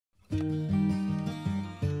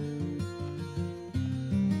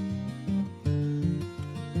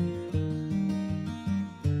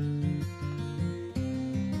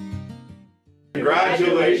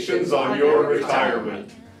Congratulations on your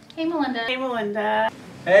retirement. Hey Melinda. Hey Melinda.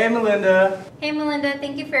 Hey Melinda. Hey Melinda,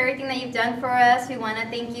 thank you for everything that you've done for us. We want to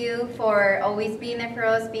thank you for always being there for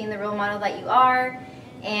us, being the role model that you are,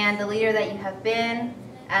 and the leader that you have been.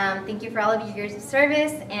 Thank you for all of your years of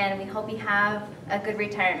service, and we hope you have a good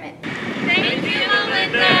retirement. Thank you,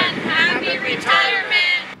 Melinda. Happy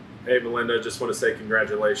retirement. Hey Melinda, just want to say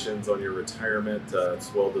congratulations on your retirement.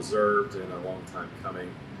 It's well deserved and a long time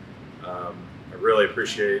coming. I really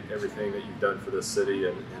appreciate everything that you've done for this city,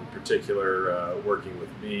 and in particular working with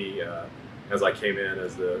me as I came in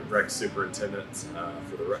as the rec superintendent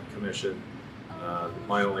for the rec commission.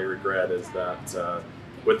 My only regret is that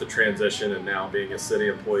with the transition and now being a city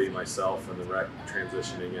employee myself and the rec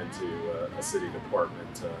transitioning into a city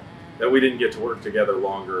department, that we didn't get to work together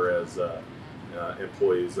longer as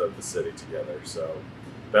employees of the city together. So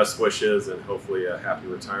best wishes and hopefully a happy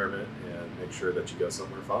retirement, and make sure that you go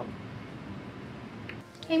somewhere fun.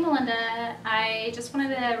 Hey Melinda, I just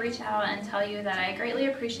wanted to reach out and tell you that I greatly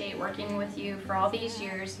appreciate working with you for all these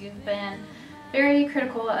years. You've been very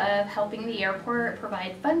critical of helping the airport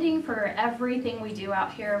provide funding for everything we do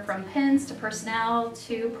out here, from pins to personnel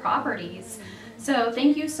to properties. So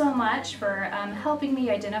thank you so much for helping me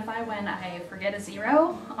identify when I forget a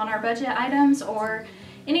zero on our budget items or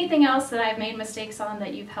anything else that I've made mistakes on,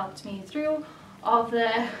 that you've helped me through all of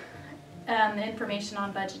the information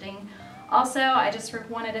on budgeting. Also, I just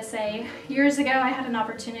wanted to say, years ago I had an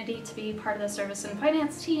opportunity to be part of the service and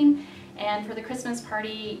finance team, and for the Christmas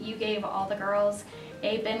party you gave all the girls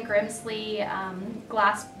a Ben Grimsley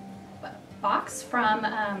glass box from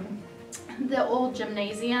the old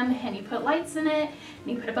gymnasium, and you put lights in it and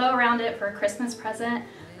you put a bow around it for a Christmas present.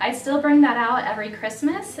 I still bring that out every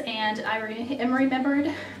Christmas, and I am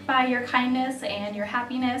remembered by your kindness and your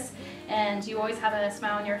happiness, and you always have a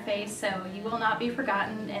smile on your face, so you will not be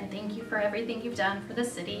forgotten, and thank you for everything you've done for the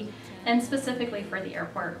city and specifically for the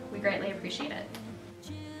airport. We greatly appreciate it.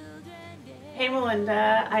 Hey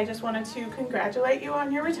Melinda, I just wanted to congratulate you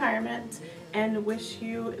on your retirement and wish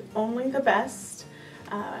you only the best.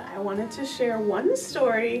 I wanted to share one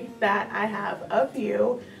story that I have of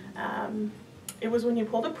you. It was when you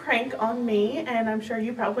pulled a prank on me, and I'm sure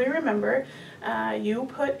you probably remember. You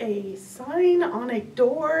put a sign on a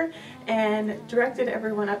door and directed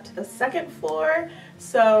everyone up to the second floor.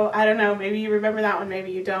 So I don't know, maybe you remember that one, maybe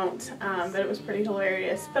you don't, but it was pretty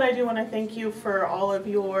hilarious. But I do want to thank you for all of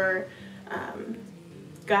your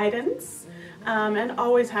guidance and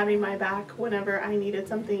always having my back whenever I needed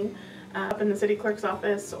something up in the city clerk's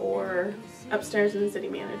office or upstairs in the city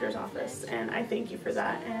manager's office, and I thank you for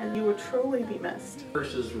that, and you will truly be missed.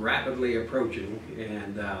 Is rapidly approaching,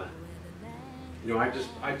 and you know, I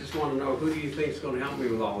just want to know, who do you think is going to help me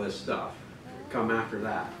with all this stuff come after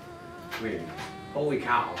that? I mean, holy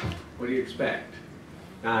cow, what do you expect?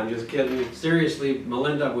 I'm just kidding. Seriously,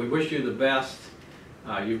 Melinda, we wish you the best.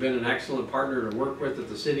 You've been an excellent partner to work with at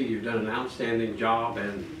the city. You've done an outstanding job,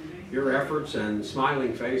 and your efforts and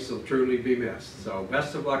smiling face will truly be missed. So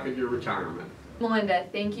best of luck in your retirement. Melinda,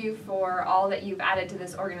 thank you for all that you've added to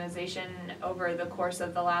this organization over the course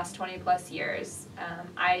of the last 20+ years.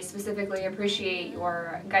 I specifically appreciate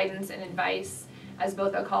your guidance and advice as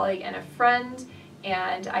both a colleague and a friend,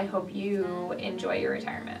 and I hope you enjoy your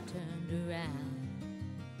retirement.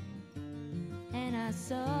 And I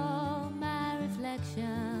saw my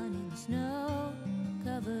reflection in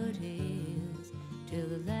snow-covered hills till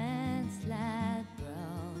the landslide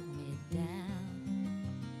brought me down.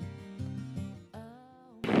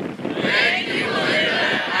 Thank you, Melinda.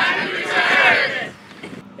 Happy retirement.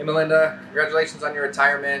 Hey Melinda, congratulations on your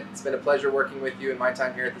retirement. It's been a pleasure working with you in my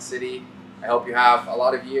time here at the city. I hope you have a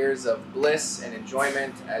lot of years of bliss and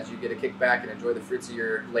enjoyment as you get a kickback and enjoy the fruits of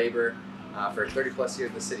your labor for 30+ years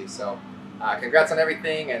at the city. So congrats on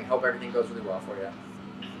everything, and hope everything goes really well for you.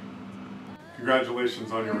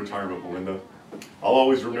 Congratulations on your retirement, Melinda. I'll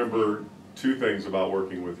always remember two things about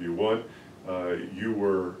working with you. One, you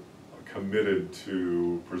were committed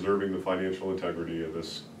to preserving the financial integrity of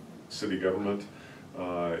this city government,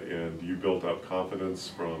 and you built up confidence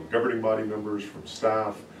from governing body members, from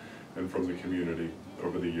staff, and from the community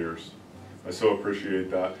over the years. I so appreciate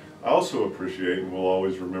that. I also appreciate, and will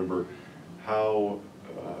always remember, how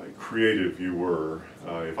creative you were.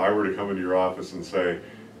 If I were to come into your office and say,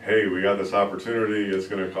 hey, we got this opportunity, it's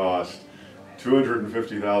going to cost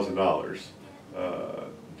 $250,000.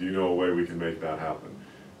 Do you know a way we can make that happen?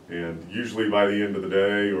 And usually by the end of the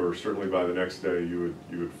day, or certainly by the next day, you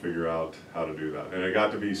would figure out how to do that. And it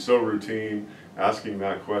got to be so routine, asking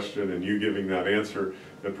that question and you giving that answer,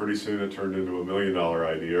 that pretty soon it turned into $1 million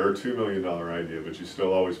idea or $2 million idea, but you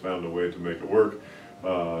still always found a way to make it work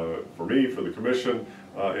for me, for the commission,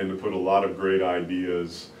 and to put a lot of great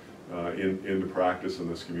ideas into practice in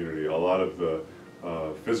this community. A lot of the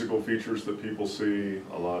physical features that people see,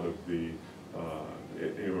 a lot of the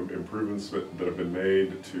improvements that have been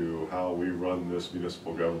made to how we run this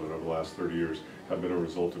municipal government over the last 30 years have been a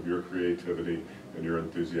result of your creativity and your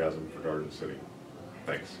enthusiasm for Garden City.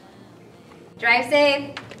 Thanks. Drive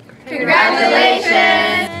safe.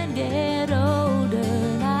 Congratulations. Get older,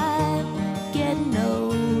 and I'm getting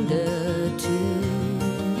older too.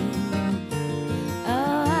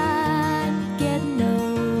 Oh, I'm getting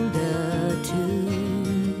older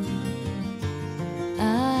too.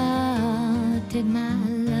 Oh, take my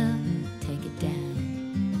love, take it down.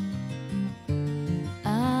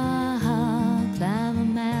 Oh, climb a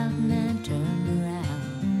mountain and turn around.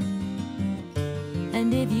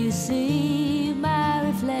 And if you see my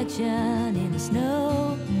reflection in the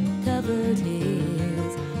snow-covered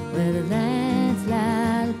hills where the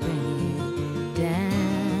landslide bring it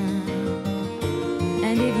down,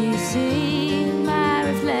 and if you see my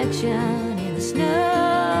reflection in the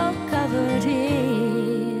snow-covered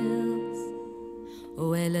hills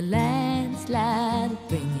where the landslide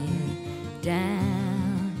bring it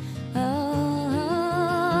down,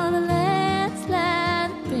 oh, the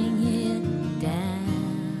landslide bring it down.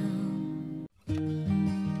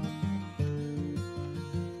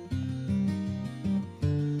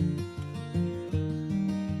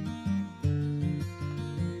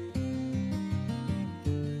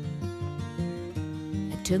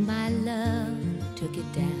 I took my love, took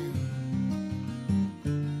it down.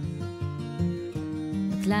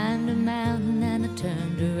 I climbed a mountain and I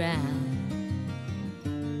turned around,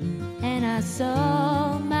 and I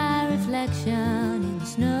saw my reflection in the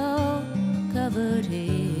snow-covered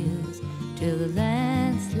hills till the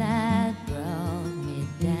landslide brought me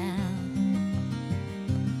down.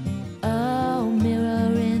 Oh,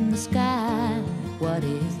 mirror in the sky, what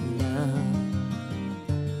is love?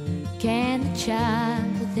 Can the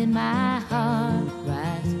child within my heart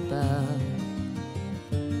rise above?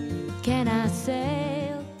 Can I say